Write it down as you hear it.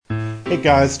Hey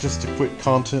guys, just a quick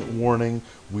content warning.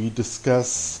 We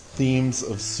discuss themes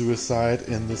of suicide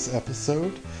in this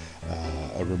episode.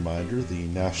 A reminder, the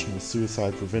National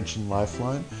Suicide Prevention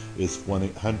Lifeline is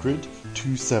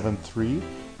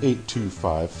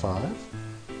 1-800-273-8255.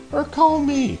 Or call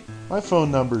me. My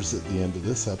phone number's at the end of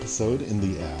this episode in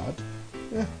the ad.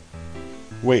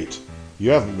 Wait,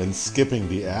 you haven't been skipping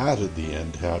the ad at the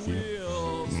end, have you?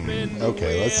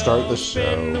 Okay, let's start the show.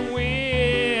 Spin the wheel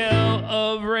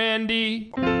of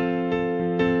Randy.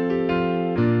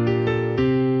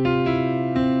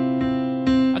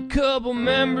 A couple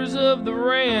members of the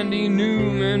Randy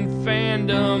Newman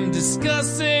fandom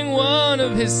discussing one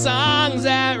of his songs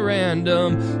at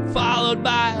random, followed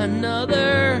by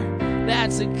another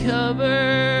that's a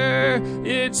cover.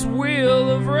 It's Wheel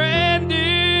of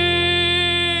Randy.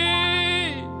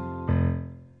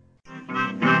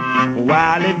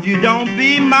 While if you don't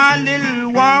be my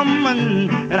little woman,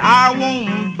 and I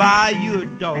won't buy you a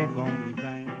doggone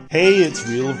thing. Hey, it's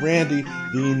Wheel of Randy,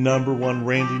 the number one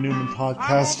Randy Newman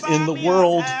podcast in the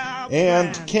world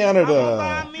and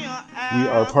Canada. We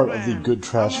are part of the Good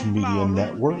Trash Media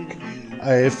Network.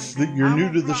 If you're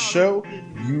new to the show,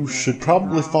 you should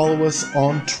probably follow us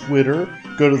on Twitter.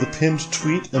 Go to the pinned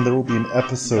tweet and there will be an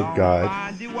episode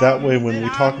guide. That way, when we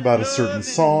talk about a certain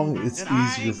song, it's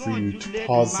easier for you to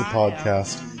pause the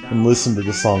podcast and listen to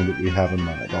the song that we have in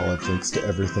mind. I'll have links to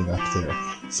everything up there.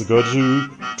 So go to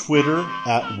Twitter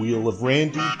at Wheel of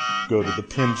Randy, go to the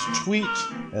pinned tweet,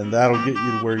 and that'll get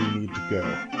you to where you need to go.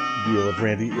 Wheel of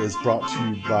Randy is brought to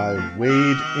you by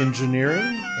Wade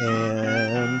Engineering,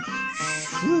 and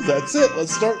that's it.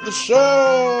 Let's start the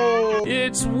show.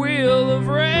 It's Wheel of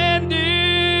Randy.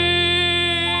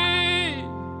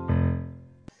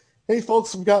 Hey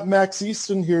folks, we've got Max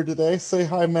Easton here today. Say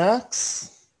hi,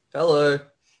 Max. Hello.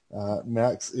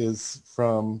 Max is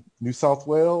from New South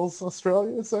Wales,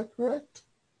 Australia. Is that correct?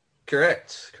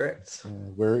 Correct.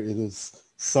 Where it is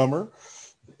summer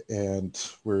and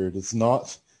where it is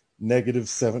not negative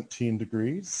 17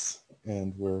 degrees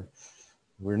and where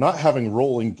we're not having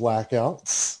rolling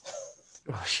blackouts.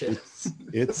 Oh shit!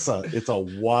 It's a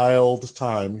wild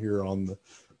time here on the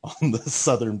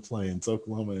southern plains.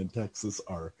 Oklahoma and Texas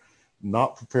are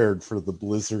not prepared for the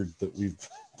blizzard that we've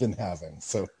been having.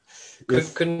 So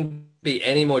couldn't be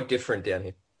any more different down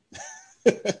here.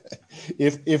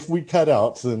 if we cut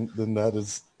out, then that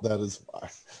is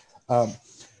why.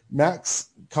 Max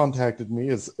contacted me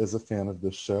as a fan of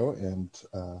this show, and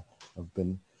I've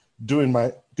been doing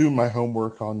my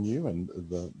homework on you, and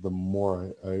the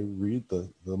more I read, the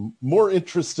more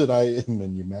interested I am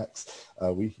in you, Max.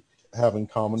 We have in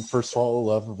common, first of all, a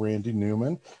love of Randy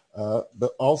Newman,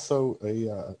 but also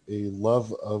a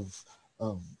love of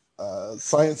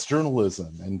science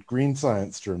journalism and green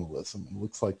science journalism. It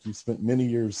looks like you spent many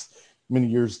years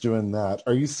doing that.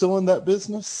 Are you still in that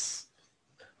business?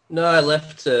 No, I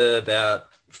left about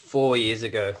 4 years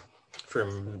ago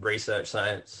from research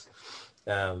science.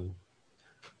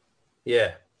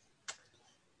 Yeah,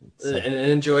 an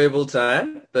enjoyable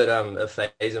time, but a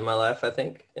phase in my life, I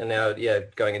think. And now,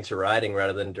 going into writing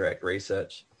rather than direct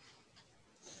research.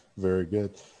 Very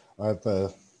good. I've,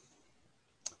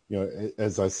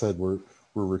 as I said, we're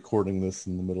recording this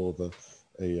in the middle of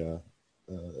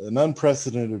an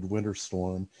unprecedented winter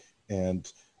storm,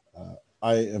 and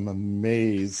I am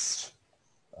amazed,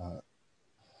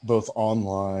 both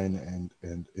online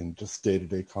and in just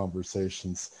day-to-day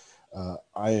conversations.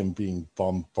 I am being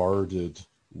bombarded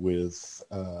with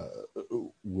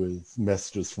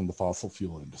messages from the fossil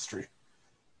fuel industry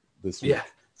this week,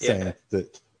 saying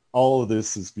that all of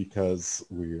this is because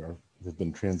we've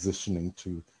been transitioning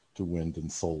to wind and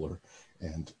solar,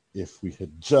 and if we had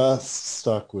just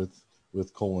stuck with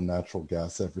coal and natural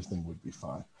gas, everything would be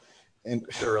fine. And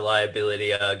the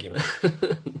reliability argument,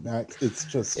 Max, it's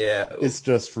just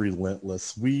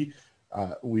relentless. We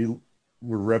were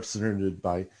represented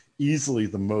by easily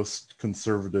the most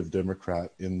conservative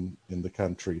Democrat in the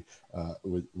country,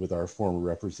 with our former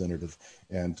representative,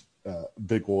 and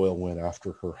Big Oil went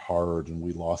after her hard, and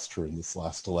we lost her in this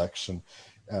last election.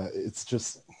 It's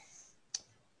just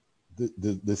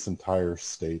this entire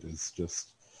state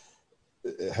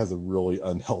it has a really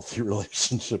unhealthy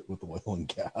relationship with oil and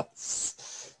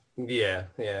gas. Yeah,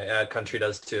 our country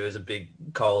does too, as a big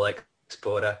coal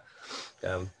exporter.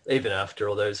 Even after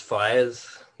all those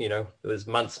fires, it was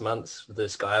months, the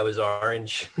sky was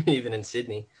orange, even in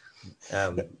Sydney.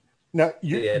 Now,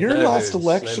 your last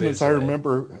election, as I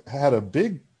remember, had a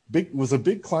big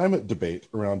climate debate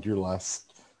around your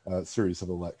last series of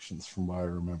elections, from what I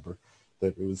remember.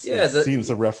 That it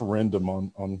seems a referendum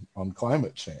on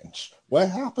climate change. What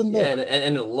happened there? Yeah,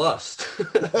 and it lost.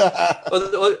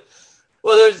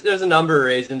 Well, there's a number of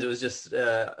reasons. It was just,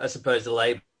 I suppose, the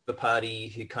Labor Party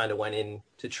who kind of went in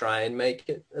to try and make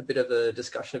it a bit of a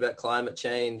discussion about climate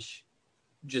change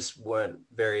just weren't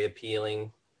very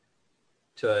appealing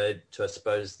to I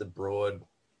suppose, the broad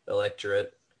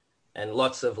electorate. And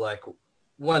lots of like,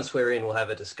 once we're in, we'll have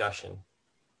a discussion.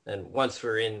 And once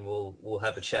we're in, we'll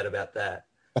have a chat about that.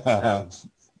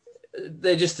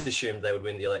 They just assumed they would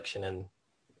win the election, and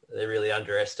they really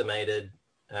underestimated,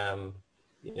 the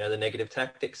negative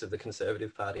tactics of the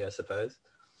Conservative Party, I suppose.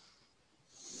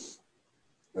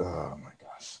 Oh my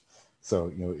gosh!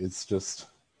 So it's just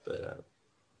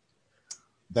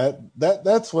But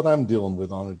that's what I'm dealing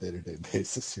with on a day-to-day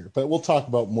basis here. But we'll talk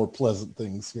about more pleasant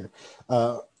things here.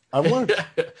 I wanted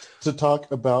to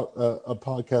talk about a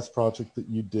podcast project that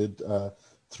you did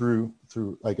through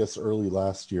I guess early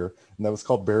last year, and that was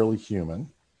called Barely Human.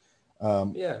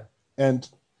 And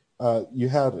you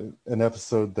had an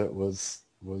episode that was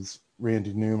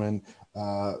Randy Newman.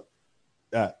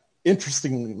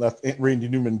 Interestingly enough, Randy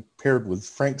Newman paired with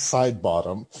Frank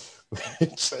Sidebottom,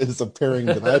 which is a pairing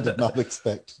that I did not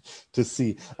expect to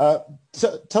see.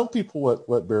 Tell people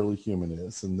what Barely Human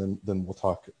is, and then we'll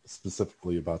talk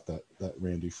specifically about that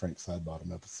Randy Frank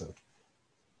Sidebottom episode.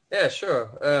 Yeah, sure.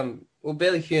 Well,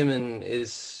 Barely Human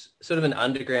is sort of an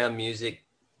underground music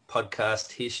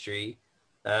podcast history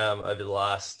over the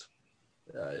last,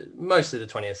 mostly the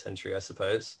 20th century, I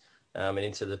suppose, and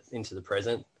into the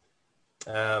present.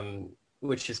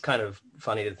 Which is kind of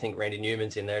funny to think Randy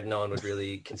Newman's in there. No one would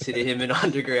really consider him an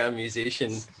underground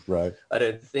musician, right? I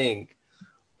don't think.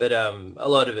 But a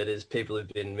lot of it is people who've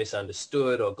been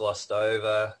misunderstood or glossed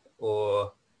over,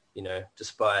 or,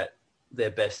 despite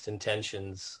their best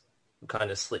intentions,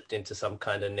 kind of slipped into some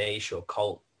kind of niche or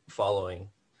cult following.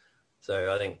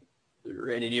 So I think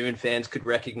Randy Newman fans could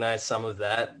recognize some of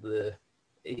that.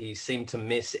 He seemed to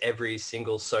miss every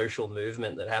single social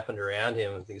movement that happened around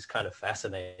him. I think it's kind of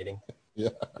fascinating. Yeah.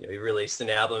 He released an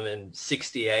album in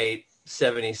 68,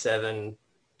 77,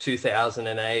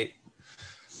 2008.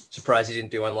 Surprised he didn't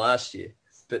do one last year.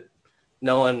 But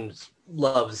no one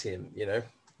loves him,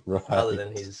 right, other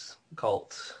than his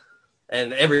cult.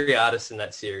 And every artist in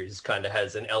that series kind of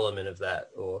has an element of that,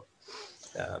 or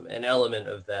an element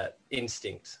of that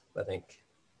instinct, I think.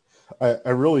 I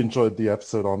really enjoyed the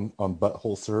episode on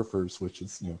Butthole Surfers, which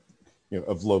is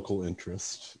of local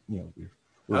interest.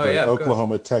 We're very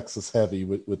Oklahoma, Texas heavy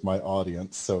with my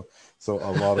audience, so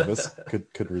a lot of us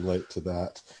could relate to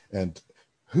that. And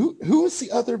who was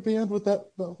the other band with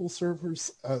that Butthole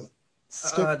Surfers?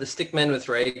 The Stickmen with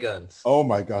Ray Guns. Oh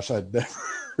my gosh, I'd never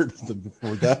heard of them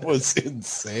before. That was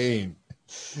insane.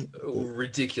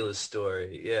 Ridiculous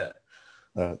story, yeah.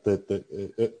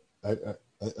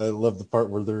 I love the part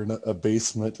where they're in a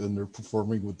basement and they're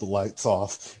performing with the lights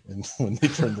off, and when they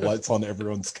turn the lights on,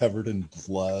 everyone's covered in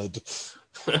blood.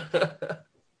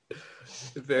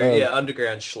 Very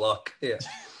underground schlock. Yeah.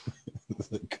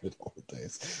 The good old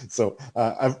days. So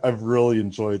I've really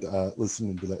enjoyed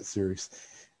listening to that series,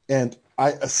 and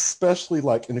I especially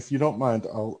like. And if you don't mind,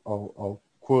 I'll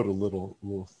quote a little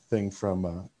thing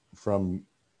from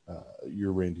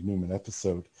your Randy Newman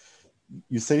episode.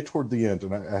 You say toward the end,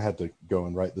 and I had to go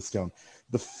and write this down,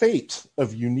 the fate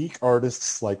of unique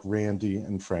artists like Randy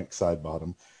and Frank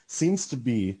Sidebottom seems to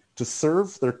be to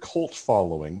serve their cult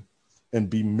following and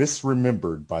be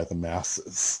misremembered by the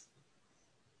masses.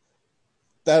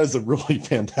 That is a really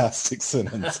fantastic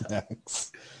sentence,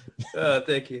 Max.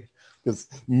 Thank you. Because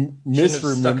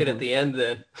misremembered, stuck it at the end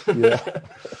then. Yeah.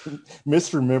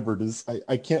 Misremembered is,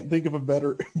 I can't think of a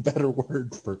better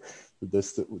word for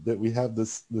this, that we have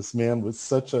this man with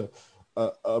such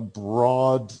a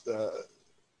broad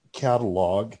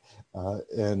catalog,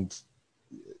 and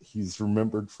he's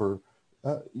remembered for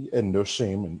and no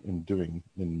shame in doing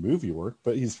in movie work,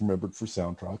 but he's remembered for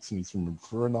soundtracks, and he's remembered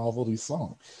for a novelty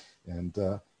song. And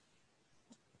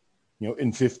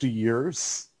in 50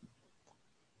 years,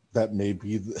 that may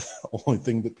be the only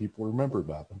thing that people remember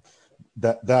about him.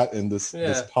 That and this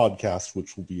podcast,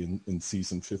 which will be in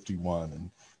season 51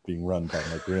 and being run by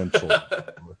my grandchildren,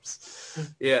 of course.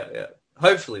 Yeah.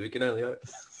 Hopefully, we can only hope.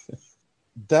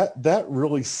 That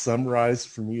really summarized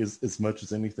for me as much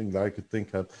as anything that I could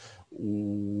think of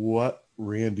what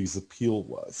Randy's appeal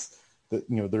was. That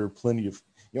there are plenty of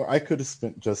I could have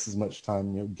spent just as much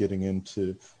time getting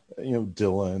into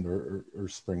Dylan or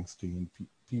Springsteen,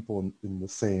 people in the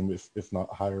same if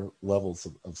not higher levels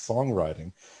of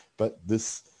songwriting, but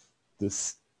this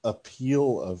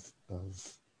appeal of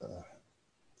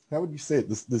how would you say it,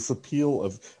 this appeal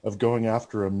of going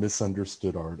after a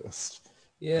misunderstood artist,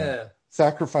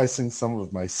 sacrificing some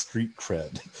of my street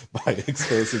cred by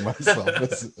exposing myself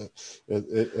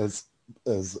as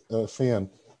as a fan,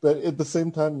 but at the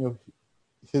same time, you know,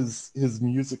 his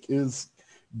music is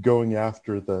going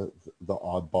after the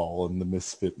oddball and the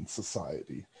misfit in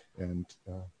society, and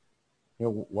you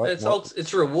know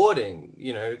it's rewarding.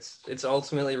 You know, it's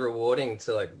ultimately rewarding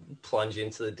to like plunge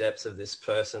into the depths of this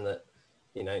person that,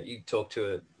 you know, you talk to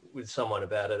it with someone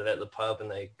about it at the pub and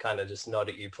they kind of just nod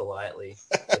at you politely,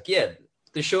 like, yeah,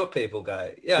 the short people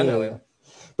guy. Yeah, I know him.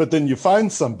 But then you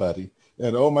find somebody,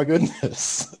 and oh my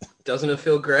goodness. Doesn't it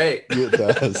feel great? It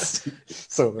does.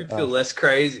 So you feel less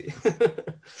crazy.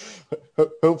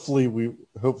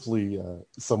 hopefully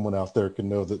someone out there can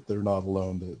know that they're not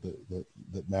alone.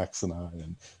 That Max and I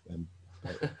and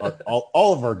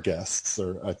all of our guests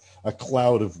are a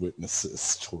cloud of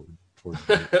witnesses toward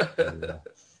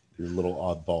your little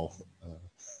oddball,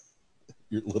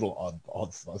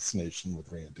 fascination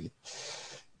with Randy.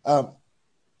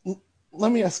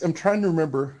 Let me ask. I'm trying to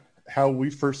remember how we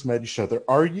first met each other.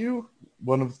 Are you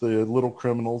one of the Little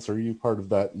Criminals? Are you part of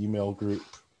that email group?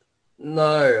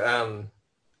 No,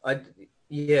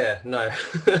 no.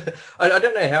 I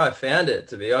don't know how I found it,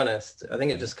 to be honest. I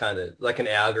think it just kind of like an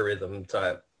algorithm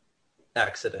type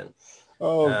accident.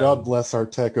 Oh, God bless our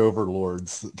tech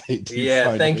overlords. They do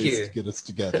find ways to get us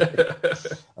together.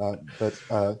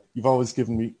 But you've always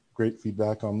given me great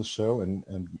feedback on the show,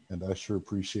 and I sure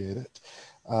appreciate it.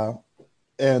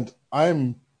 And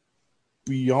I'm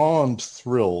beyond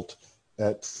thrilled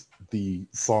at the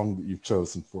song that you've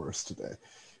chosen for us today,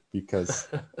 because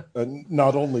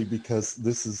not only because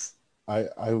this is,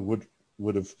 I would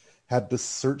have had to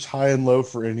search high and low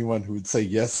for anyone who would say,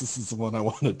 yes, this is the one I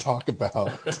want to talk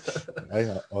about.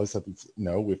 I always have to say,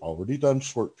 no, we've already done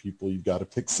Short People. You've got to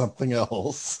pick something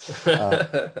else.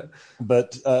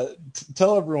 But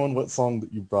tell everyone what song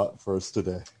that you brought for us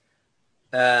today.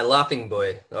 Laughing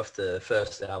Boy off the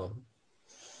first album.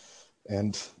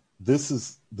 And this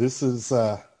is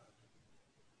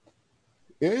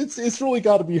it's really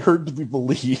got to be heard to be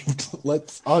believed.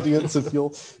 Let's, audience, if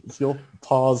you'll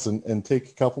pause and take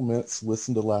a couple minutes,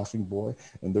 listen to Laughing Boy,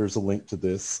 and there's a link to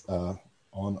this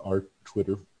on our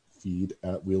Twitter feed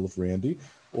at Wheel of Randy,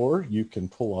 or you can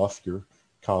pull off your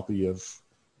copy of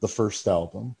the first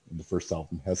album, and the first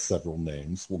album has several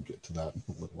names. We'll get to that in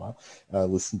a little while.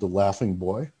 Listen to Laughing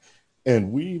Boy,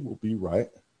 and we will be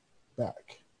right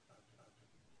back.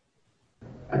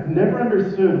 I've never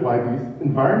understood why these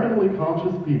environmentally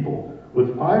conscious people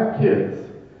with 5 kids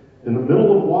in the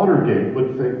middle of Watergate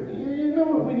would say, you know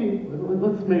what,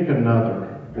 let's make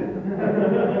another.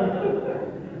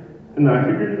 And then I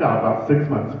figured it out about 6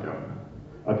 months ago.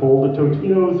 I pulled a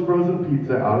Totino's frozen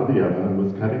pizza out of the oven and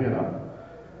was cutting it up.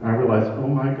 And I realized, oh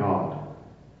my God,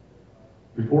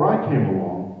 before I came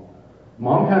along,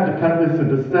 Mom had to cut this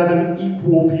into 7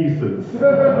 equal pieces.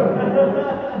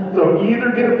 So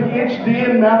either get a PhD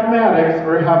in mathematics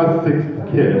or have a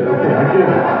 6th kid. Okay, I get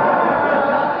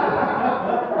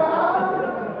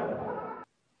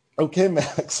it. Okay,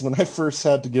 Max, when I first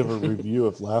had to give a review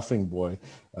of Laughing Boy,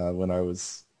 when I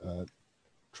was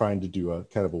trying to do a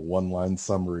kind of a one-line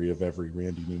summary of every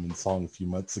Randy Newman song a few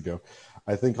months ago,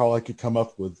 I think all I could come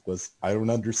up with was, I don't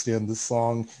understand this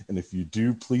song, and if you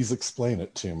do, please explain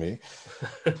it to me.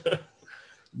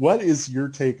 What is your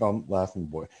take on Laughing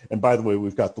Boy? And by the way,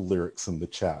 we've got the lyrics in the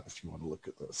chat if you want to look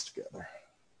at those together.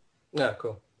 Yeah,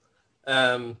 cool.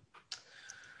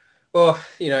 Well,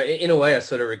 you know, in a way, I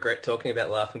sort of regret talking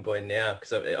about Laughing Boy now,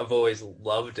 because I've always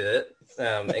loved it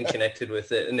and connected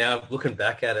with it. And now looking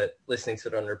back at it, listening to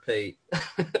it on repeat,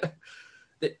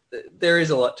 there is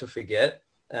a lot to forget.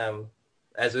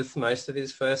 As with most of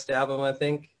his first album, I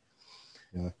think.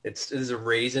 Yeah. There's a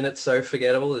reason it's so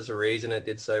forgettable. There's a reason it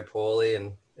did so poorly,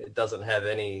 and it doesn't have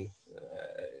any,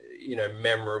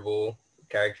 memorable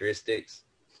characteristics,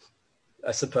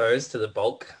 I suppose, to the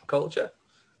bulk culture.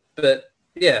 But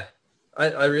yeah,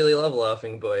 I really love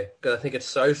Laughing Boy, because I think it's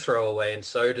so throwaway and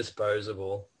so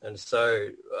disposable and so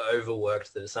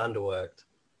overworked that it's underworked.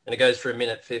 And it goes for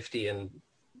 1:50 and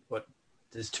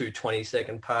there's 2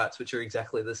 20-second parts, which are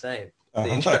exactly the same. The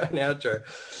intro and outro.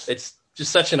 It's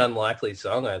just such an unlikely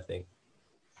song, I think.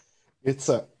 It's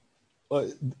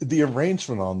the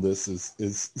arrangement on this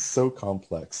is so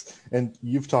complex, and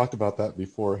you've talked about that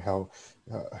before. How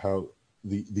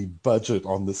the budget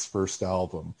on this first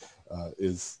album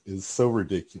is so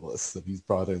ridiculous that he's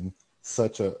brought in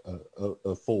such a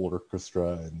full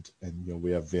orchestra, and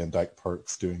we have Van Dyke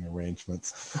Parks doing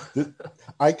arrangements.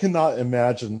 I cannot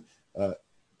imagine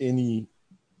any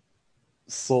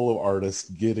solo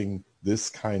artist getting this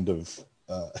kind of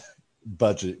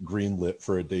budget greenlit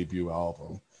for a debut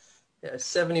album. Yeah, a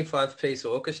 75-piece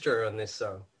orchestra on this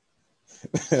song.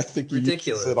 I think he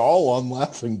ridiculous. uses it all on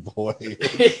Laughing Boy.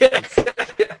 Yeah.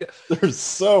 There's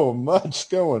so much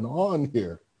going on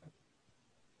here.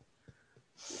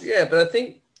 Yeah, but I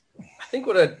think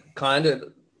what it kind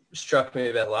of struck me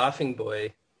about Laughing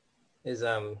Boy is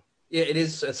it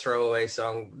is a throwaway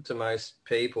song to most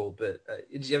people, but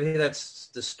did you ever hear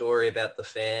the story about the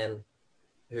fan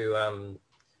who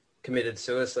committed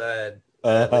suicide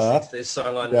listening to this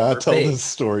song on repeat? Tell this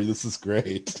story. This is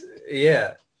great.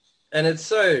 Yeah, and it's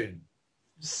so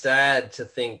sad to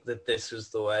think that this was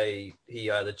the way he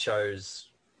either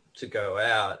chose to go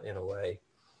out in a way.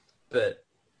 But,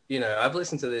 you know, I've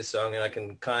listened to this song and I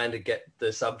can kind of get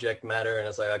the subject matter, and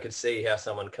it's like I could see how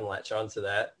someone can latch onto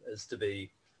that as to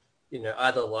be, you know,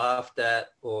 either laughed at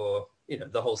or, you know,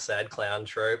 the whole sad clown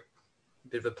trope, a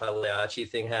bit of a Pagliacci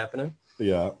thing happening.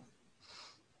 Yeah.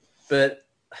 But,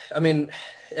 I mean,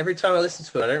 every time I listen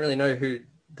to it, I don't really know who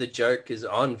the joke is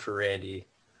on for Randy.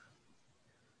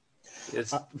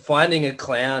 It's finding a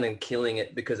clown and killing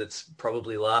it because it's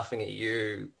probably laughing at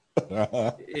you.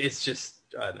 It's just,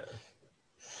 I don't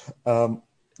know.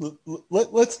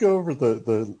 Let's go over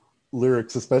the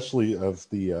lyrics, especially of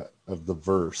the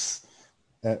verse,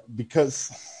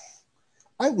 because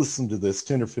I listened to this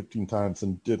 10 or 15 times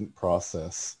and didn't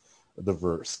process the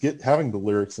verse. Having the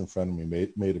lyrics in front of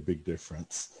me made a big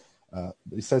difference.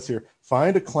 He says here,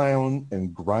 find a clown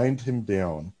and grind him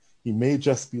down. He may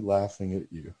just be laughing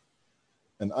at you.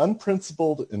 An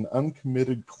unprincipled and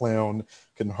uncommitted clown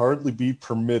can hardly be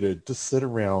permitted to sit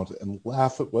around and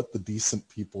laugh at what the decent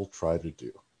people try to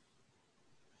do.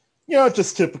 You know,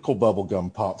 just typical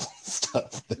bubblegum pop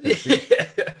stuff. Yeah.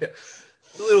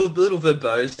 A little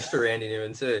verbose for Randy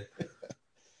Newman too.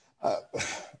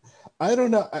 I don't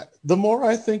know. The more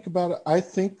I think about it, I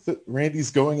think that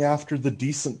Randy's going after the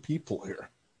decent people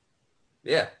here.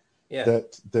 Yeah.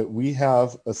 That we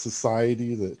have a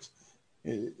society that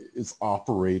is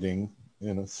operating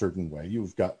in a certain way.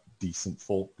 You've got decent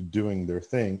folk doing their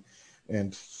thing,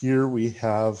 and here we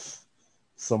have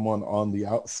someone on the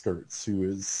outskirts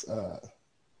who's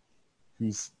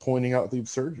pointing out the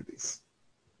absurdities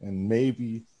and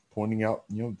maybe pointing out,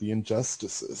 you know, the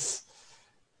injustices.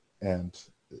 And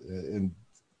you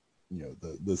know,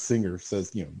 the singer says,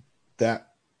 you know, that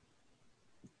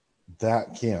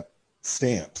can't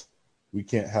stand. We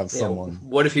can't have someone.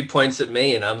 What if he points at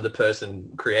me and I'm the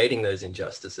person creating those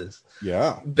injustices?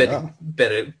 Yeah. Better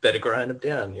grind them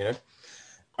down, you know?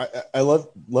 I love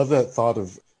that thought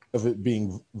of it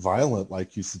being violent,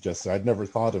 like you suggested. I'd never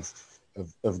thought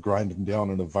of grinding down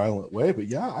in a violent way, but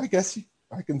yeah, I guess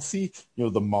I can see, you know,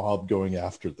 the mob going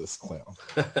after this clown.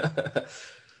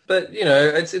 But, you know,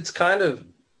 it's kind of,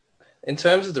 in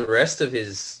terms of the rest of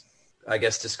his, I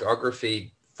guess,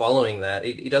 discography, following that,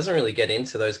 he doesn't really get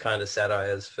into those kind of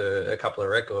satires for a couple of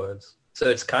records. So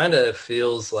it's kind of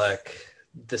feels like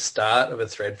the start of a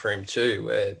thread for him too,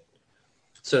 where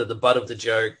sort of the butt of the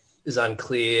joke is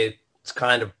unclear. It's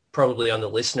kind of probably on the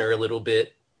listener a little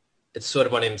bit. It's sort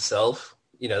of on himself.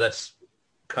 You know, that's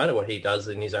kind of what he does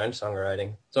in his own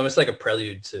songwriting. It's almost like a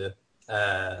prelude to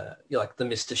like the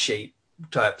Mr. Sheep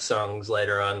type songs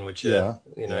later on, which are,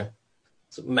 you know,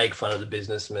 make fun of the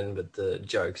businessman, but the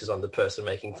jokes is on the person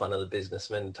making fun of the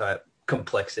businessman type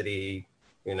complexity,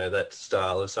 you know, that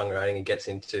style of songwriting he gets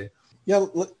into. Yeah,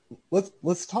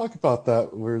 let's talk about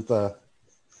that.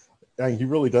 He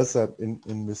really does that in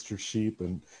Mr. Sheep,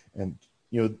 and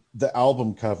you know, the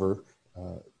album cover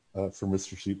for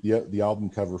Mr. Sheep, the album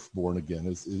cover for Born Again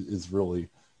is really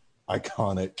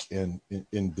iconic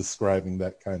in describing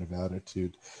that kind of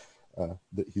attitude.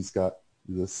 That he's got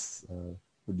this.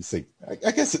 What do you say? I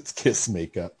guess it's Kiss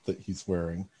makeup that he's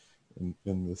wearing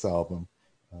in this album.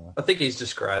 I think he's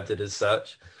described it as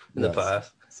such in the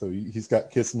past. So he's got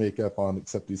Kiss makeup on,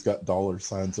 except he's got dollar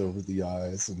signs over the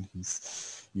eyes, and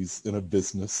he's in a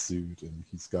business suit, and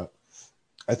he's got.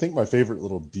 I think my favorite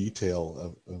little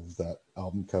detail of that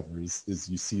album cover is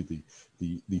you see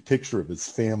the picture of his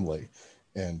family,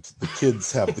 and the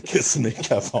kids have the Kiss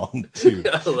makeup on too,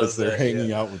 as they're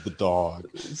hanging out with the dog.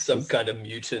 Some kind of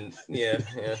mutant, yeah.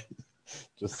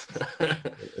 Just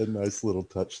a nice little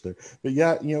touch there. But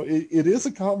yeah, you know, it is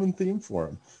a common theme for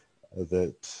him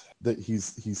that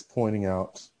he's pointing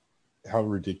out how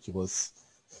ridiculous.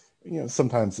 You know,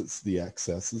 sometimes it's the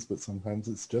excesses, but sometimes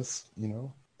it's just, you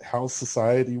know, how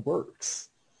society works.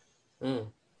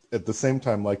 At the same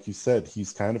time, like you said,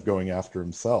 he's kind of going after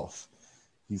himself.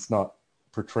 He's not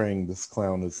portraying this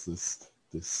clown as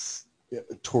this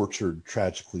tortured,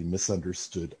 tragically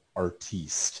misunderstood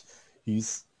artiste.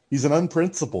 He's an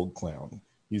unprincipled clown.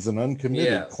 He's an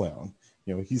uncommitted clown.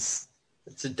 You know, it's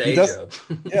a day job.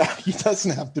 Yeah, he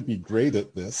doesn't have to be great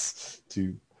at this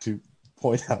to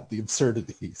point out the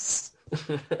absurdities.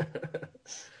 But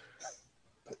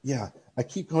yeah, I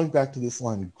keep going back to this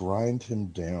line, grind him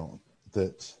down,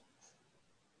 that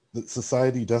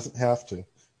society doesn't have to,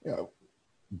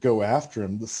 go after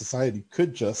him. The society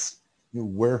could just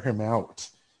wear him out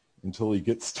until he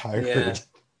gets tired.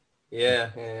 Yeah.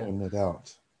 Putting it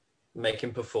out. Make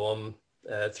him perform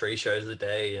 3 shows a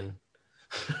day and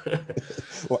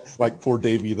like poor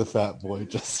Davey the Fat Boy,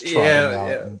 just trot him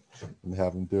out and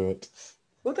have him do it.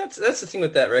 Well, that's the thing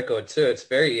with that record too. It's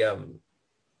very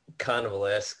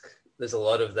carnival-esque. There's a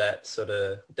lot of that sort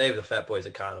of. Dave the Fat Boy is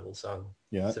a carnival song.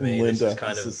 Yeah, to me, and Linda this is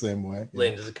kind of the same way. Yeah.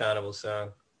 Linda's a carnival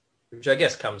song, which I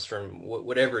guess comes from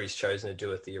whatever he's chosen to do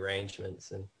with the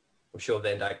arrangements. And I'm sure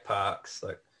Van Dyke Parks,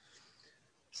 like,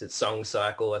 is it Song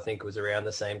Cycle? I think it was around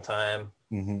the same time.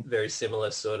 Mm-hmm. Very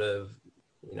similar sort of,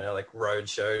 like road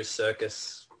show,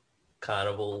 circus,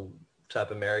 carnival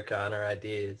type Americana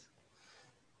ideas.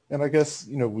 And I guess,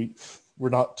 we're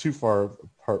not too far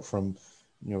apart from,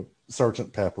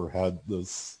 Sgt. Pepper had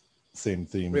those same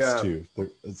themes too.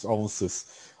 It's almost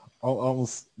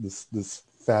this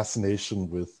fascination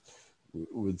with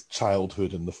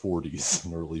childhood in the 40s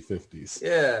and early 50s.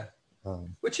 Yeah.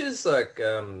 Which is like,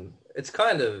 it's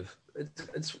kind of,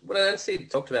 it's what I don't see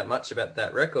talked about much about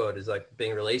that record is like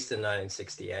being released in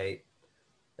 1968,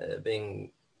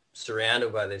 being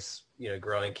surrounded by this,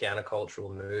 growing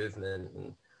countercultural movement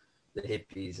and the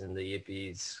hippies and the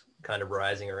yippies kind of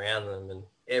rising around them, and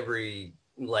every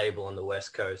label on the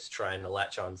West Coast trying to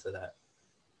latch onto that,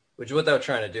 which is what they were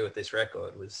trying to do with this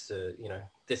record was to,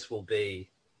 this will be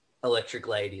Electric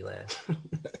Ladyland.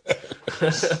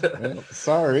 Well,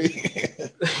 sorry.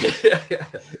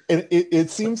 And it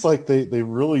seems like they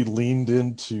really leaned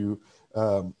into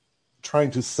trying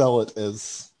to sell it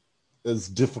as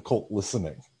difficult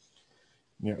listening.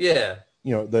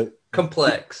 The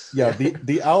complex.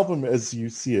 The album as you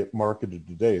see it marketed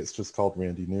today, it's just called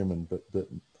Randy Newman, but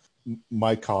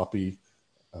my copy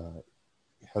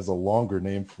has a longer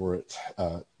name for it.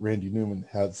 Randy Newman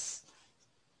has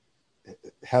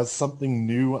something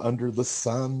new under the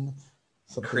sun.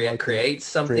 Create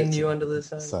something new under the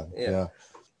sun. Yeah.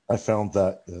 I found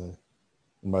that in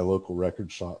my local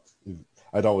record shop.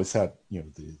 I'd always had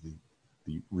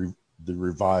the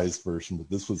revised version, but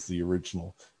this was the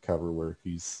original cover where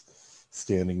he's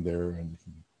standing there and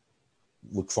he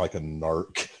looks like a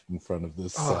narc in front of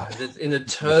this. In a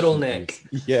turtleneck.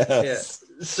 Yes.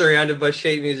 Yeah. Surrounded by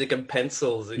sheet music and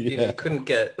pencils. You couldn't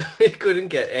get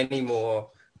any more,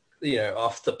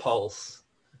 off the pulse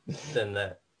than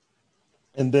that.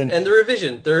 And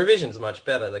the revision's much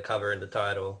better, the cover and the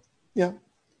title. Yeah,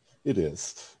 it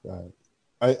is.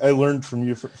 I learned from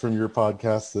your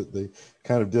podcast that they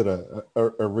kind of did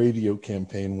a radio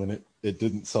campaign when it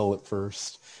didn't sell at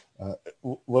first.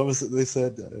 What was it they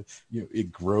said?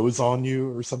 It grows on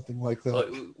you or something like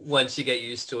that. Once you get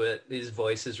used to it, his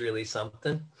voice is really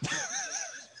something.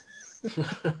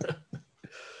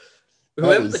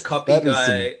 Whoever the copy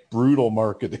guy, is brutal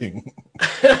marketing.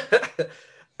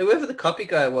 Whoever the copy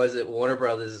guy was at Warner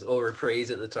Brothers or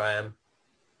Reprise at the time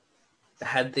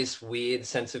had this weird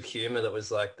sense of humor that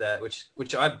was like that, which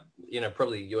I,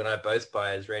 probably you and I both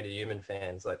buy as Randy Newman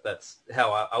fans. Like that's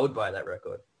how I would buy that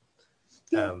record.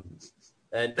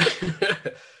 And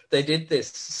they did this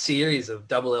series of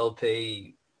double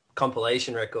LP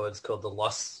compilation records called the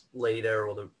Lost Leader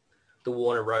or the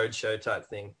Warner Roadshow type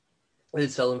thing. They'd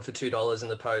sell them for $2 in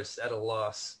the post at a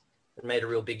loss and made a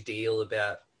real big deal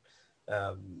about,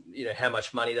 how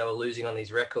much money they were losing on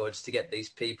these records to get these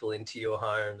people into your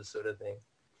home, sort of thing.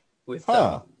 With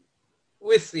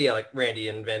like Randy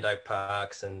and Van Dyke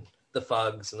Parks and the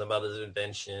Fugs and the Mothers of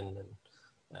Invention and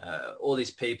all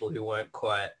these people who weren't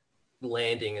quite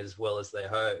landing as well as they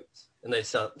hoped. And they'd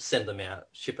send them out,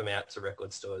 ship them out to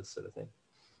record stores, sort of thing.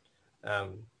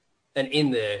 And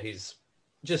in there, he's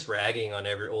just ragging on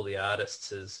all the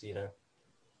artists as,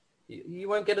 you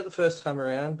won't get it the first time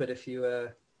around, but if you,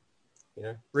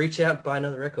 reach out, buy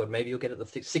another record, maybe you'll get it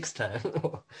the sixth time.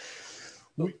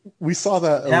 we saw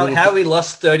that. How we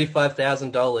lost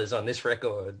 $35,000 on this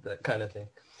record, that kind of thing.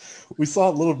 We saw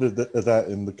a little bit of that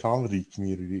in the comedy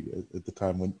community at the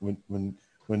time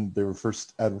when they were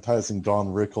first advertising Don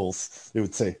Rickles. They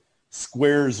would say,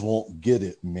 "Squares won't get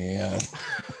it, man."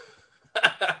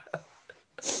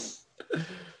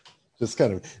 Just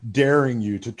kind of daring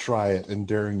you to try it and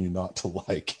daring you not to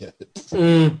like it.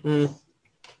 Mm-hmm.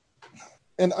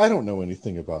 And I don't know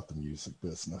anything about the music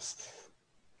business,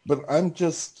 but I'm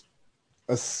just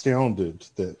astounded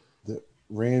that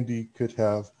Randy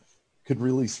could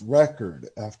release record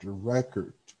after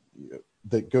record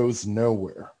that goes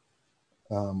nowhere,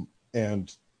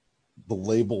 and the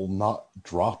label not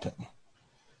drop him.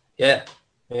 Yeah.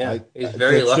 He's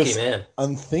very lucky, just man.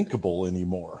 Unthinkable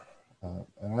anymore.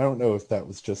 And I don't know if that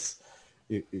was just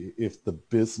if the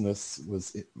business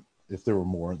was, if there were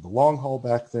more in the long haul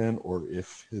back then, or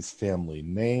if his family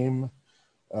name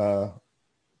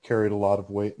carried a lot of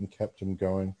weight and kept him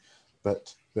going.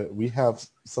 But we have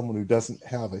someone who doesn't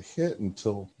have a hit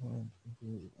until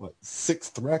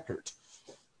sixth record.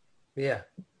 Yeah.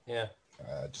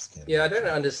 I just can't. Yeah, I don't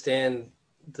understand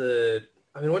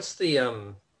what's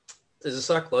the there's a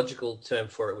psychological term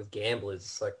for it with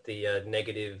gamblers, like the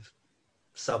negative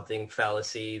something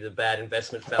fallacy, the bad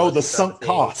investment fallacy. Oh, the sunk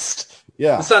cost.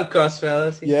 Yeah. The sunk cost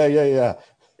fallacy. Yeah.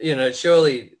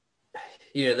 Surely,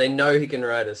 they know he can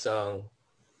write a song.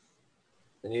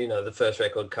 And, the first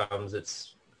record comes,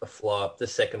 it's a flop. The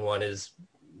second one is,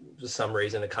 for some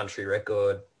reason, a country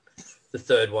record. The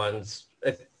third one's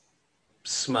a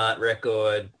smart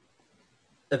record.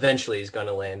 Eventually, he's going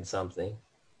to land something.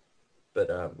 But,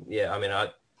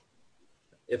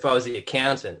 if I was the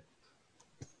accountant,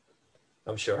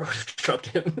 I'm sure I would have dropped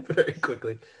him very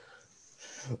quickly.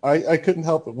 I couldn't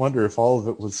help but wonder if all of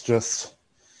it was just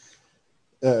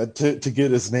to get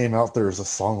his name out there as a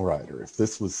songwriter. If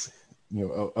this was,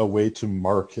 a way to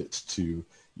market to,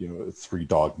 Three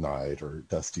Dog Night or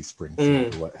Dusty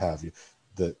Springfield or what have you,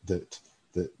 that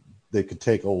they could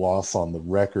take a loss on the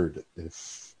record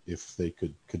if they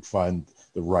could find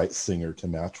the right singer to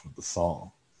match with the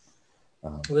song.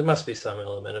 There must be some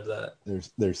element of that.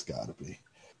 There's got to be.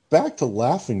 Back to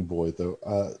Laughing Boy, though.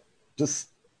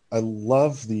 I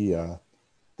love the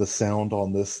sound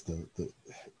on this.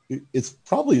 It's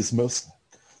probably his most.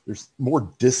 There's more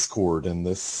discord in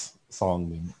this song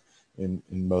than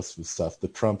in most of his stuff. The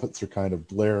trumpets are kind of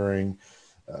blaring.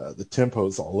 The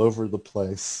tempo's all over the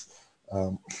place.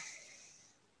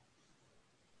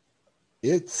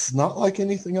 It's not like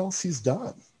anything else he's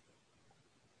done.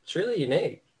 It's really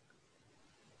unique.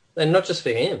 And not just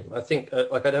for him. I think,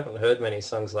 I haven't heard many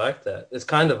songs like that. It's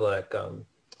kind of like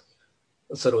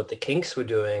sort of what the Kinks were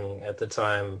doing at the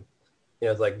time,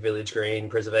 like Village Green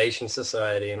Preservation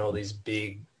Society and all these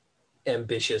big,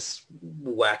 ambitious,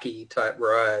 wacky type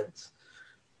rides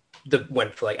that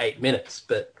went for like 8 minutes.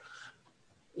 But,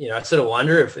 I sort of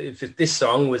wonder if this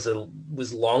song was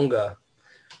longer,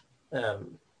 I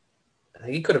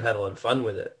think he could have had a lot of fun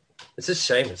with it. It's a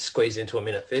shame it's squeezed into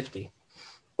 1:50.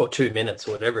 Or 2 minutes,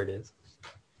 or whatever it is.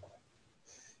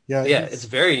 Yeah, it's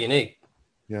very unique.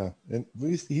 Yeah, and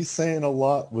he's saying a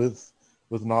lot with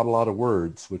not a lot of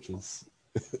words, which is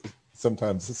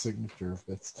sometimes the signature of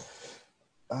it.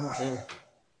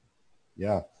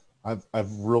 Yeah,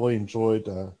 I've really enjoyed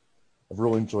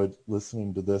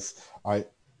listening to this.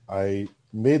 I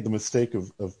made the mistake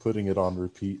of putting it on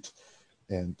repeat,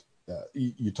 and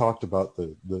you talked about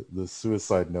the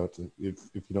suicide note. If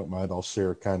you don't mind, I'll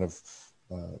share kind of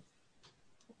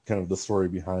the story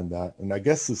behind that. And I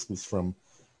guess this was from,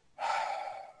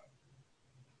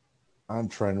 I'm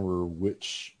trying to remember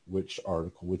which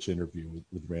article, which interview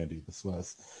with Randy this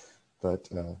was. But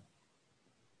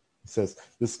he says,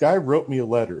 this guy wrote me a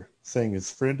letter saying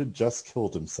his friend had just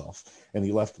killed himself, and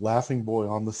he left Laughing Boy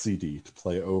on the CD to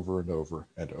play over and over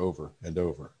and over and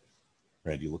over.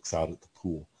 Randy looks out at the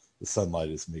pool. The sunlight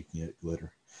is making it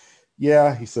glitter.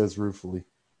 Yeah, he says ruefully,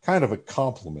 kind of a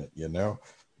compliment,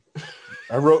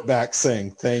 I wrote back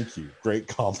saying, thank you. Great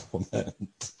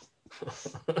compliment.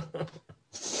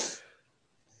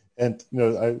 And,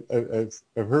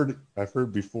 I've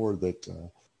heard before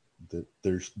that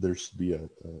there should be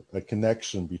a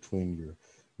connection between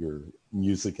your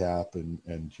music app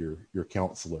and your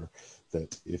counselor,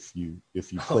 that if you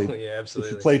play if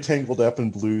you play Tangled Up in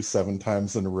Blue 7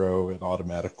 times in a row, it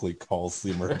automatically calls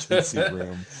the emergency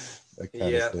room, that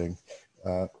kind of thing.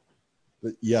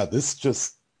 But yeah, this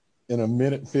just in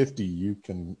 1:50, you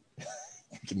can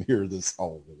hear this a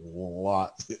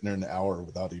lot in an hour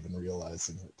without even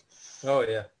realizing it. Oh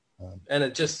yeah, and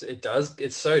it's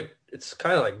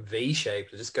kind of like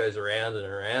V-shaped. It just goes around and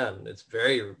around. It's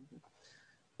very,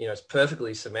 it's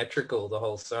perfectly symmetrical, the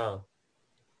whole song.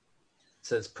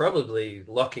 So it's probably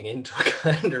locking into a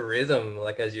kind of rhythm,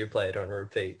 like as you play it on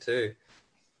repeat too.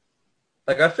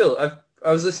 Like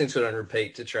I was listening to it on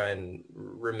repeat to try and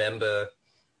remember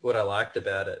what I liked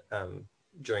about it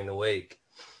during the week.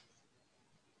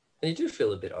 And you do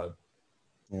feel a bit odd.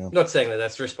 Yeah. Not saying that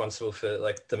that's responsible for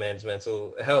like the man's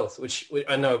mental health, which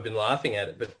I know I've been laughing at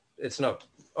it, but it's not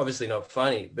obviously not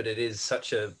funny, but it is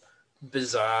such a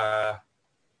bizarre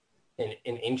and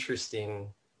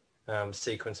interesting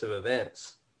sequence of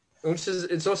events.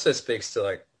 It also speaks to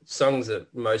like songs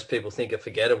that most people think are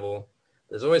forgettable.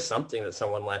 There's always something that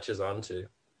someone latches onto.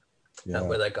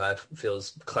 where that guy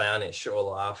feels clownish or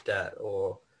laughed at,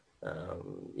 or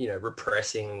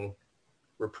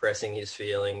repressing his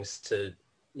feelings to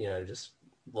just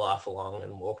laugh along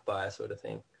and walk by, sort of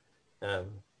thing. And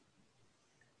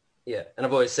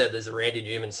I've always said there's a Randy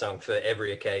Newman song for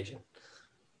every occasion.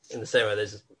 In the same way,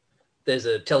 there's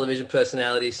a television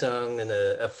personality song and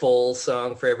a fall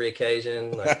song for every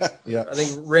occasion. Like, I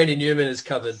think Randy Newman has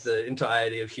covered the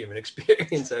entirety of human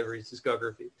experience over his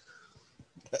discography.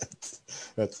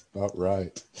 That's about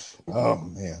right. Oh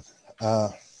man.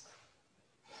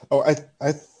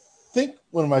 I think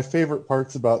one of my favorite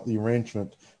parts about the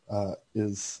arrangement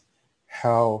is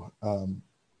how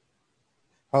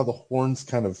the horns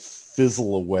kind of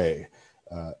fizzle away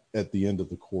at the end of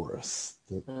the chorus.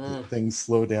 The things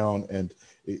slow down, and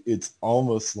it's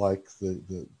almost like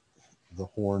the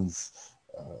horns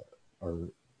are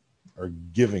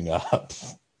giving up.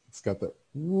 It's got that.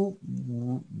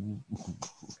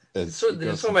 It's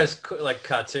almost like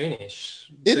cartoonish.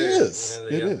 It is.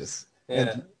 It is.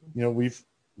 And we've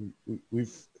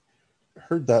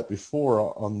heard that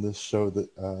before on this show that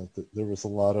there was a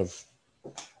lot of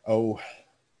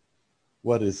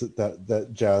what is it, that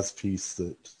jazz piece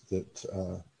that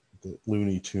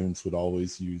Looney Tunes would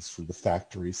always use for the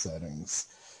factory settings,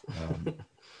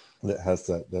 that has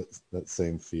that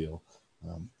same feel.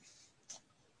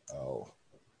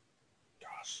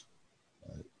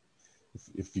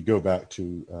 If you go back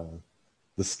to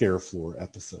the Scare Floor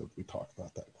episode, we talked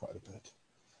about that quite a bit.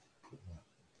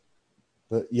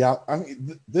 But yeah, I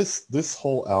mean, this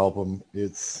whole album,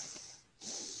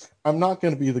 I'm not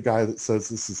going to be the guy that says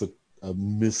this is a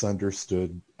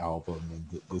misunderstood album and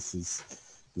that this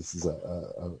is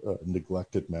a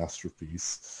neglected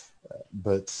masterpiece.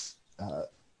 But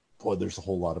boy, there's a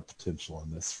whole lot of potential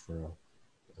in this for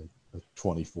a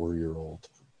 24-year-old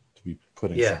to be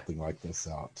putting something like this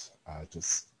out. I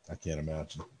can't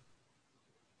imagine.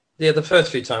 Yeah, the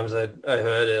first few times I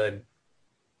heard it, I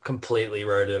completely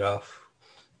wrote it off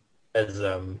as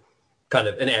kind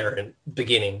of an errant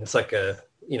beginning. It's like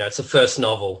it's a first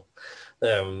novel,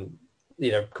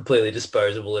 completely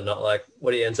disposable and not like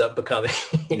what he ends up becoming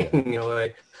in a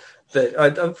way. But I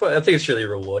think it's really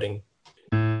rewarding.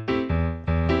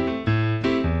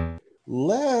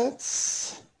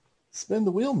 Let's spin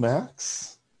the wheel,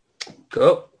 Max.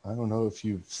 Cool. I don't know if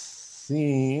you've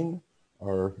seen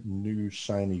our new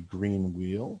shiny green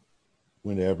wheel.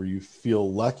 Whenever you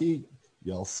feel lucky,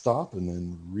 yell stop and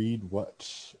then read what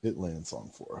it lands on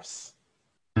for us.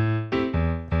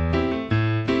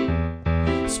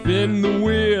 Spin the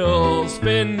wheel,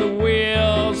 spin the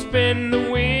wheel, spin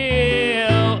the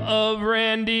wheel of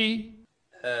Randy.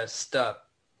 Stop.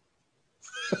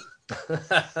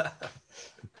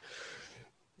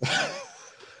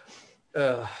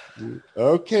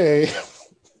 Okay.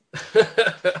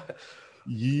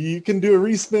 You can do a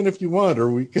respin if you want, or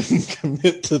we can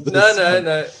commit to this.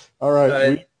 No. All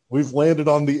right, we've landed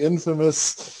on the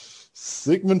infamous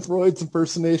Sigmund Freud's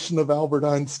impersonation of Albert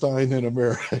Einstein in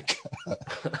America.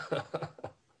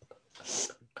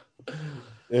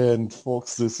 And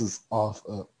folks, this is off.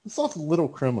 It's off Little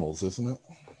Criminals, isn't it?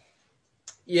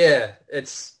 Yeah,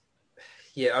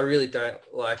 I really don't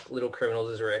like Little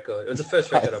Criminals as a record. It was the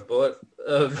first record I bought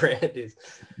of Randy's.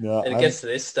 No, and it gets to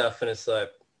this stuff, and it's like,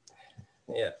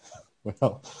 yeah.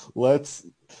 Well, let's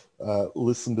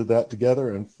listen to that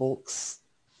together, and folks,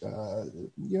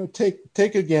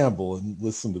 take a gamble and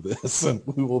listen to this, and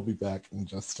we will be back in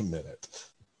just a minute.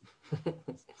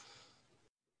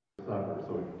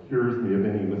 So it cures me of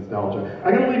any nostalgia.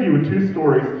 I'm going to leave you with two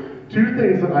stories, two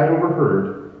things that I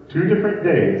overheard, 2 different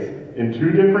days in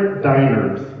 2 different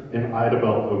diners in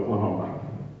Idabel, Oklahoma.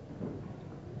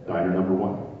 Diner number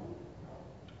 1.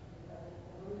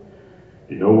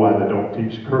 You know why they don't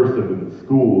teach cursive in the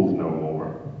schools no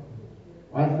more?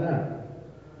 Why is that?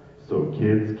 So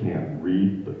kids can't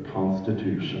read the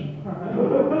Constitution.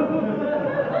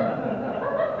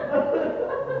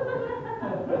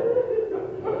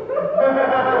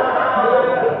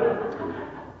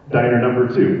 Diner number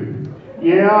 2.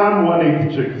 Yeah, I'm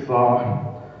 1/8 Chickasaw.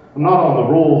 I'm not on the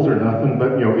rolls or nothing,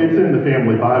 but it's in the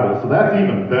family Bible, so that's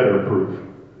even better proof.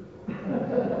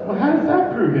 Well, how does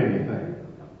that prove anything?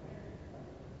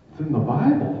 It's in the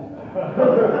Bible.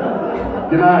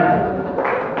 Good night.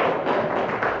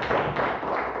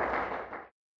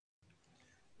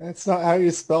 That's not how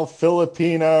you spell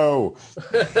Filipino.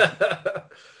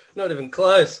 Not even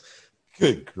close.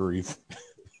 Good grief.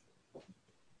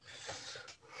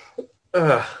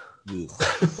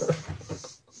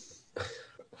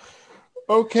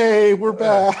 Okay, we're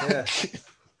back. Yeah.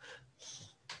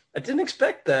 I didn't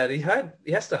expect that. He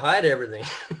has to hide everything.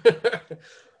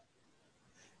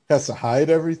 has to hide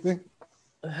everything.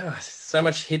 So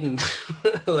much hidden.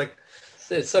 Like,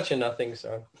 it's such a nothing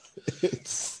song.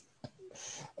 It's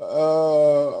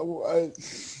I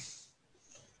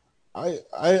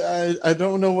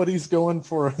don't know what he's going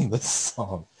for in this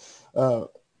song. I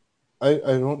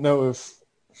don't know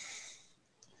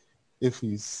if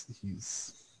he's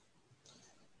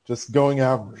just going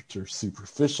after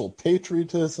superficial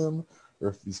patriotism, or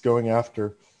if he's going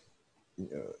after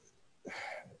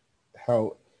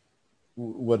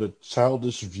what a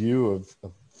childish view of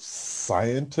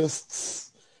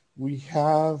scientists we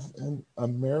have in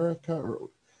America. Or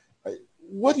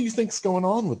what do you think's going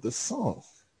on with this song?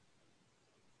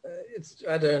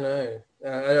 I don't know.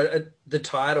 The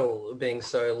title being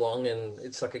so long, and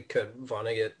it's like a Kurt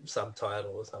Vonnegut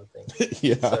subtitle or something.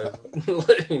 Yeah. So,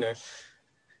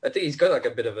 I think he's got like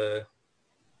a bit of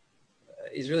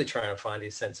he's really trying to find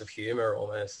his sense of humor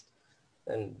almost,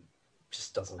 and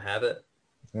just doesn't have it.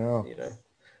 Yeah.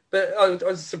 But I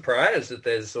was surprised that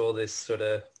there's all this sort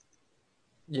of,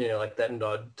 like that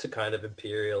nod to kind of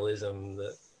imperialism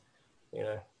that,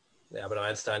 Albert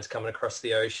Einstein's coming across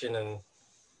the ocean and,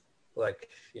 like,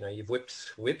 you've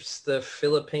whipped the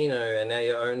Filipino and now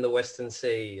you own the Western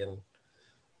Sea, and,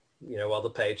 while the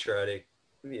patriotic,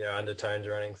 undertones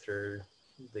running through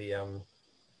the,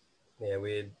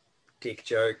 weird dick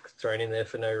joke thrown in there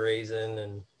for no reason.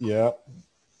 And yeah.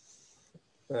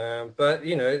 But,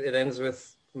 it ends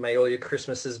with, may all your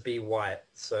Christmases be white.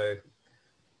 So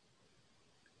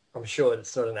I'm sure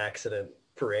it's not an accident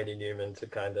for Randy Newman to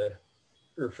kind of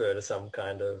refer to some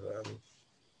kind of,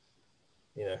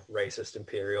 racist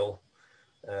imperial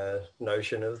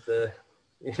notion of the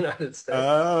United States.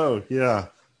 Oh, yeah.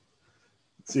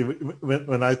 See,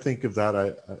 when I think of that,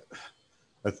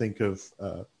 I think of,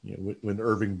 when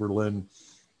Irving Berlin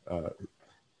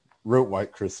wrote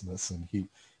White Christmas, and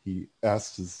he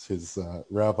asked his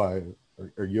rabbi,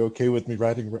 are you okay with me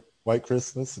writing White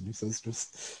Christmas? And he says,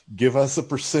 just give us a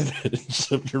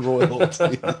percentage of your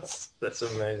royalties. That's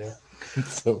amazing.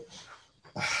 So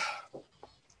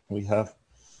we have,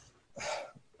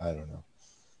 I don't know.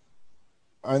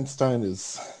 Einstein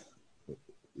he's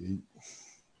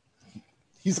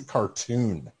a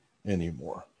cartoon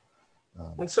anymore.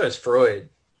 And so is Freud.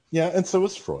 Yeah, and so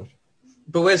is Freud.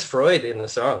 But where's Freud in the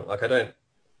song? Like, I don't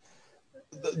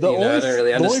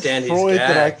really understand the only Freud his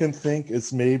gag. that I can think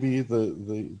is maybe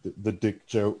the dick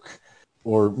joke,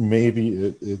 or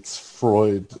maybe it's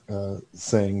Freud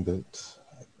saying that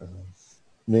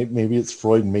maybe it's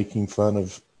Freud making fun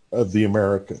of the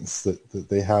Americans, that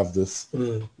they have this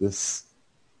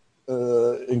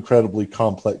incredibly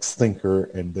complex thinker,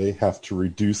 and they have to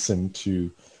reduce him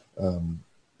to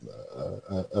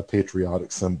a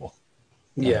patriotic symbol.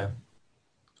 Yeah.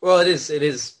 Well, it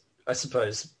is. I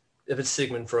suppose if it's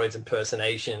Sigmund Freud's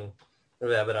impersonation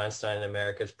of Albert Einstein in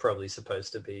America, it's probably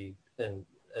supposed to be a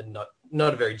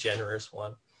not a very generous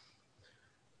one.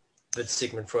 But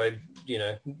Sigmund Freud,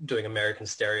 doing American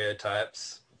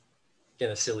stereotypes in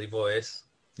a silly voice.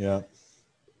 Yeah.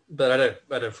 But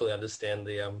I don't fully understand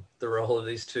the role of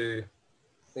these two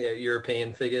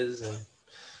European figures, and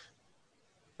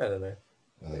I don't know.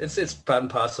 It's part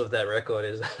and parcel of that record,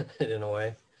 is it, in a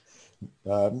way.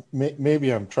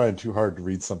 Maybe I'm trying too hard to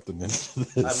read something into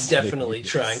this. I'm definitely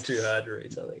trying too hard to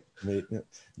read something.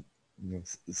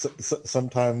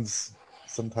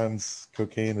 Sometimes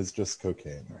cocaine is just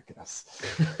cocaine, I guess.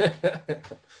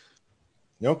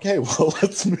 Okay, well,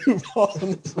 let's move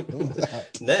on from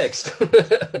that. Next.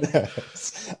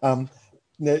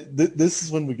 This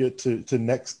is when we get to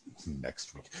next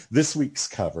week. This week's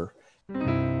cover.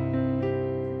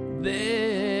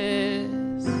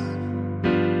 This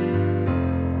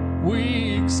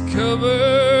week's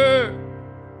cover.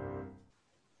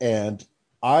 And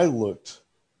I looked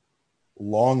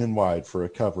long and wide for a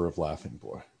cover of Laughing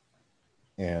Boy,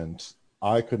 and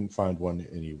I couldn't find one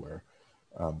anywhere.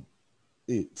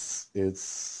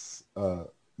 It's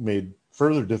made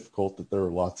further difficult that there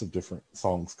are lots of different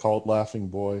songs called Laughing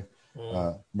Boy.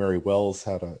 Mary Wells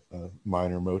had a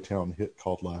minor Motown hit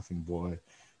called Laughing Boy,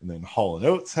 and then Hall &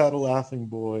 Oates had a Laughing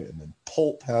Boy, and then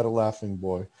Pulp had a Laughing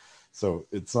Boy. So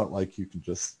it's not like you can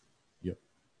just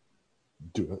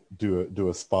do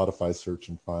a Spotify search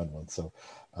and find one. So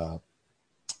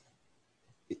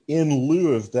in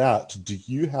lieu of that, do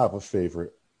you have a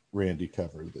favorite Randy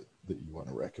cover that you want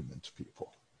to recommend to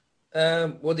people?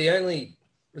 Well,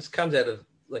 this comes out of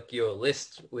like your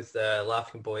list with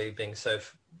Laughing Boy being so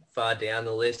far down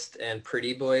the list, and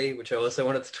Pretty Boy, which I also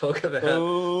wanted to talk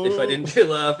about if I didn't do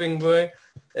Laughing Boy.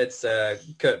 It's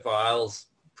Kurt Weill's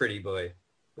Pretty Boy,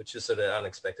 which is sort of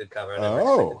unexpected cover. I never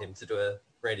expected him to do a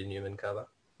Randy Newman cover.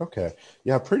 Okay.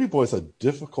 Yeah, Pretty Boy's a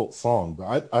difficult song,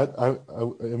 but I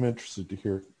am interested to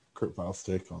hear Kurt Weill's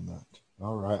take on that.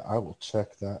 All right, I will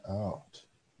check that out.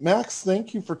 Max,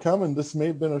 thank you for coming. This may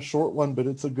have been a short one, but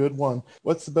it's a good one.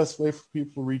 What's the best way for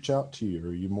people to reach out to you?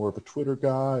 Are you more of a Twitter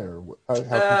guy, or how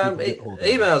can people get hold of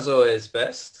you? Email's always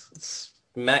best. It's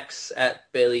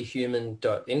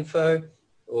max@barelyhuman.info,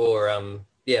 or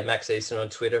Max Easton on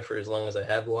Twitter for as long as I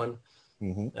have one.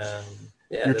 Mm-hmm.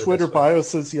 Your Twitter bio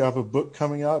says you have a book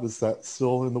coming out. Is that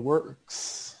still in the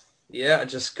works? Yeah, I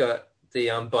just got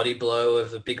the body blow of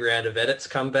the big round of edits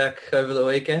come back over the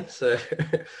weekend, so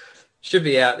should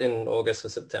be out in August or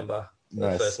September.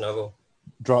 Nice. The first novel.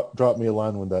 Drop me a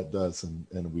line when that does, and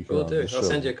we can. Will do. I'll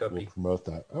send you a copy. We'll promote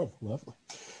that. Oh, lovely.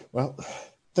 Well,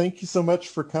 thank you so much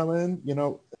for coming. You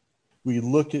know, we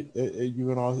look at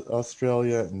you in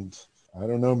Australia, and I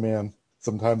don't know, man.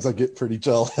 Sometimes I get pretty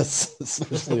jealous,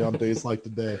 especially on days like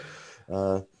today,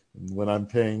 when I'm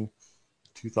paying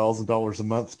 $2,000 a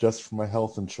month just for my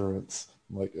health insurance.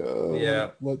 I'm like,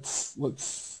 let's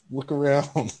look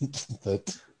around.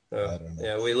 But I don't know.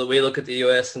 Yeah, we look at the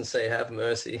US and say, have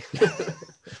mercy.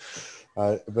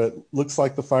 But looks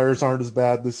like the fires aren't as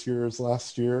bad this year as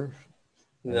last year.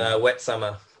 No, wet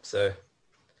summer, so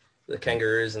the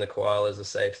kangaroos and the koalas are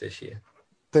safe this year.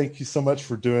 Thank you so much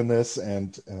for doing this,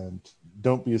 and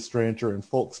don't be a stranger. And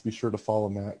folks, be sure to follow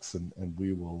Max, and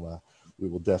we will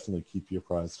definitely keep you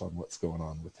apprised on what's going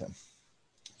on with him.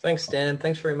 Thanks, Dan.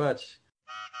 Thanks very much.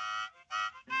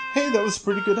 Hey, that was a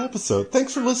pretty good episode.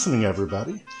 Thanks for listening,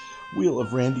 everybody. Wheel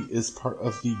of Randy is part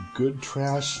of the Good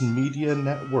Trash Media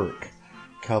Network.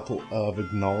 Couple of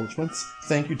acknowledgments.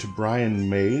 Thank you to Brian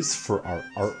Mays for our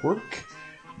artwork.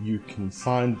 You can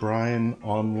find Brian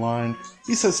online.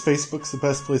 He says Facebook's the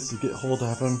best place to get hold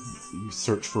of him. You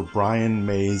search for Brian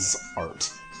Mays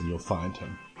Art, and you'll find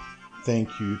him.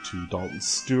 Thank you to Dalton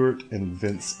Stewart and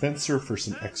Vince Spencer for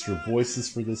some extra voices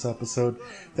for this episode.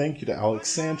 Thank you to Alex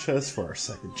Sanchez for our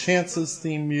Second Chances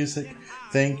theme music.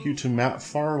 Thank you to Matt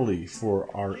Farley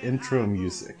for our intro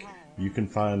music. You can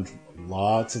find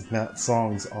lots of Matt's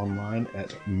songs online at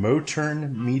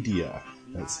Motern Media.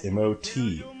 That's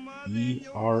MOTERN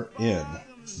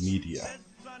Media.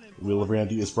 Wheel of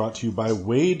Randy is brought to you by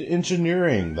Wade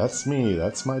Engineering. That's me.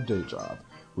 That's my day job.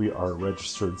 We are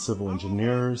registered civil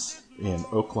engineers in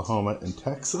Oklahoma and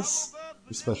Texas.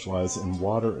 We specialize in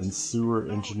water and sewer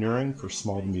engineering for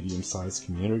small to medium-sized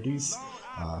communities.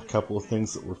 A couple of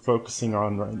things that we're focusing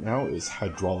on right now is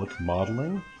hydraulic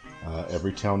modeling.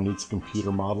 Every town needs a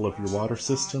computer model of your water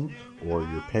system, or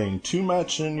you're paying too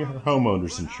much in your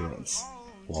homeowner's insurance.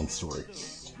 Long story.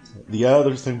 The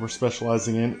other thing we're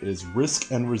specializing in is risk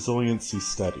and resiliency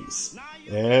studies.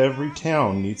 Every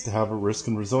town needs to have a risk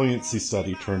and resiliency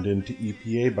study turned into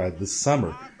EPA by this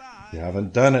summer. If you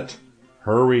haven't done it,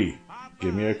 hurry.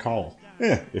 Give me a call.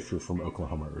 If you're from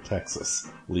Oklahoma or Texas.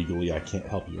 Legally, I can't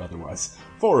help you otherwise.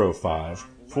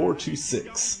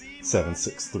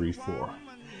 405-426-7634.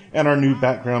 And our new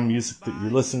background music that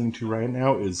you're listening to right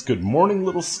now is Good Morning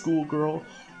Little Schoolgirl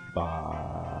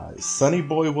by Sonny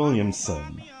Boy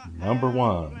Williamson,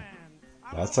 #1.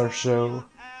 That's our show.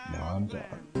 Now I'm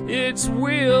done. It's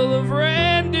Wheel of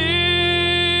Randy.